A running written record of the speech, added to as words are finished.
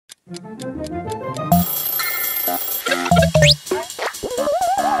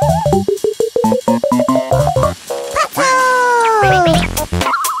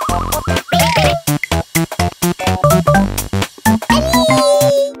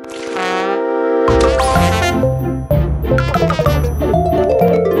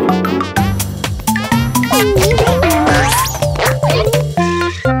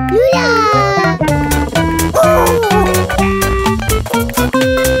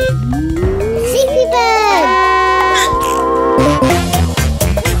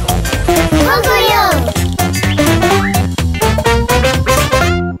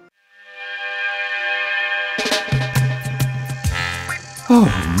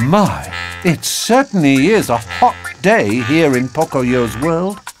My, it certainly is a hot day here in Pocoyo's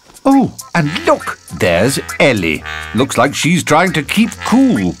world. Oh, and look, there's Elly. Looks like she's trying to keep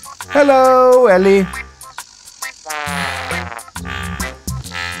cool. Hello, Elly.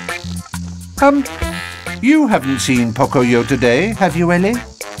 You haven't seen Pocoyo today, have you, Elly?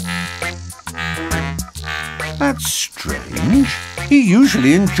 That's strange. He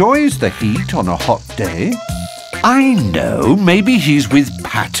usually enjoys the heat on a hot day. I know, maybe he's with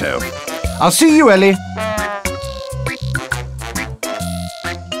Pato. I'll see you, Elly.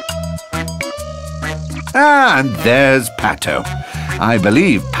 Ah, and there's Pato. I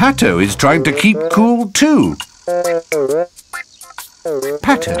believe Pato is trying to keep cool too.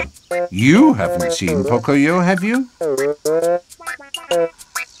 Pato, you haven't seen Pocoyo, have you?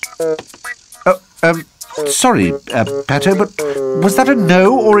 Sorry, Pato, but was that a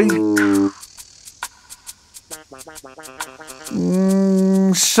no or a...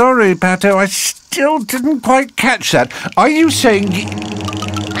 Sorry, Pato, I still didn't quite catch that. Are you saying...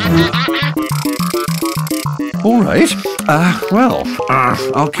 All right.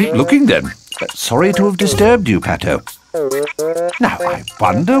 I'll keep looking then. Sorry to have disturbed you, Pato. Now, I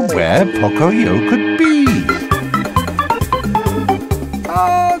wonder where Pocoyo could be.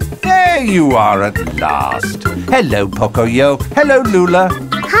 Oh, there you are at last. Hello, Pocoyo. Hello, Loula.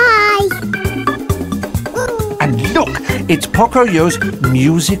 Hi. And look, it's Pocoyo's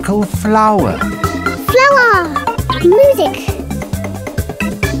musical flower. Flower. Music.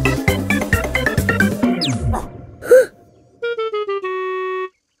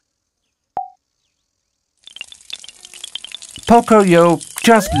 Pocoyo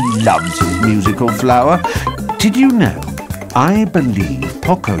just loves his musical flower. Did you know? I believe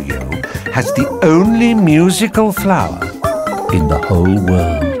Pocoyo has the only musical flower in the whole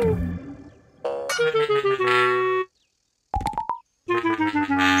world.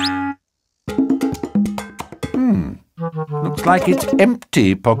 Looks like it's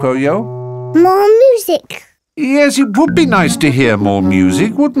empty, Pocoyo. More music. Yes, it would be nice to hear more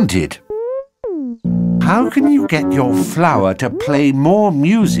music, wouldn't it? How can you get your flower to play more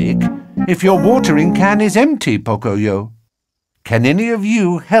music if your watering can is empty, Pocoyo? Can any of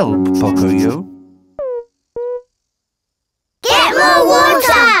you help, Pocoyo? Get more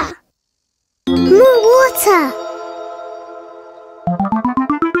water! More water!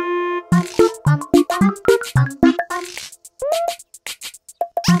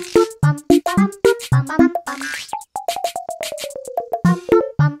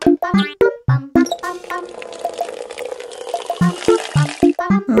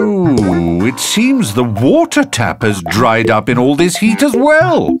 Oh, it seems the water tap has dried up in all this heat as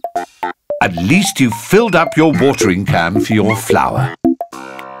well. At least you've filled up your watering can for your flower.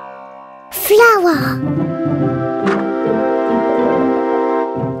 Flower.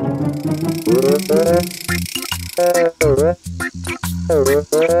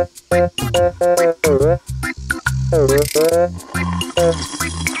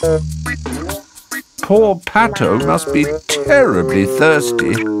 Poor Pato must be terribly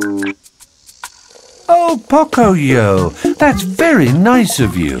thirsty. Oh, Pocoyo, that's very nice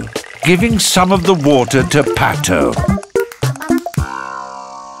of you, giving some of the water to Pato.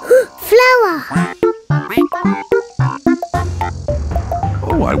 Flower.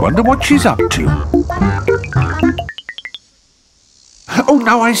 Oh, I wonder what she's up to. Oh,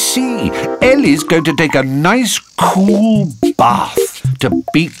 now I see. Elly's going to take a nice cool bath to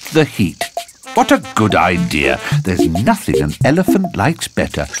beat the heat. What a good idea. There's nothing an elephant likes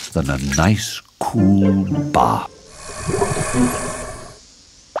better than a nice cool bath.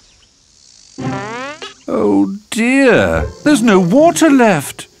 Oh dear, there's no water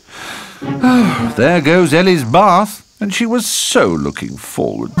left. Oh, there goes Elly's bath, and she was so looking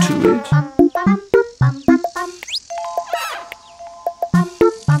forward to it.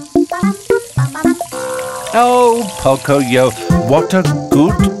 Oh, Pocoyo, what a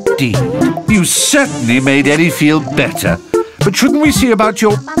good deed. You certainly made Elly feel better. But shouldn't we see about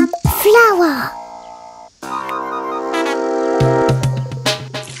your flower.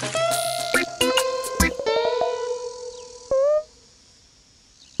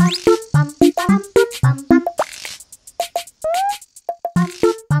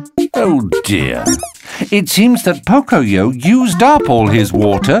 Oh dear. It seems that Pocoyo used up all his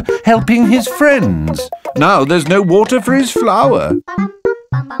water helping his friends. Now there's no water for his flower.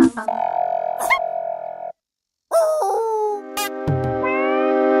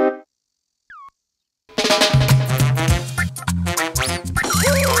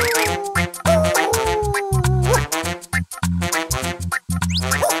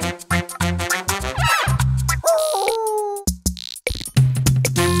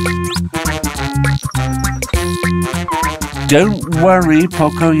 Don't worry,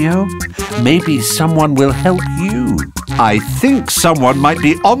 Pocoyo. Maybe someone will help you. I think someone might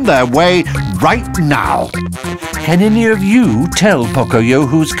be on their way right now. Can any of you tell Pocoyo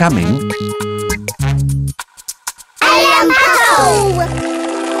who's coming? Elly and Pato!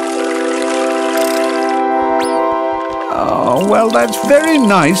 Oh, well, that's very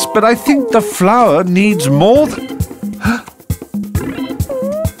nice, but I think the flower needs more than...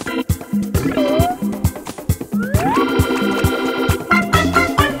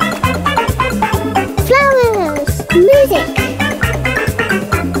 Music.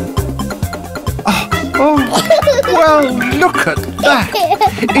 Oh, well, look at that.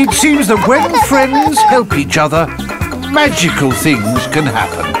 It seems that when friends help each other, magical things can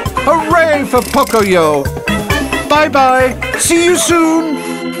happen. Hooray for Pocoyo. Bye-bye. See you soon.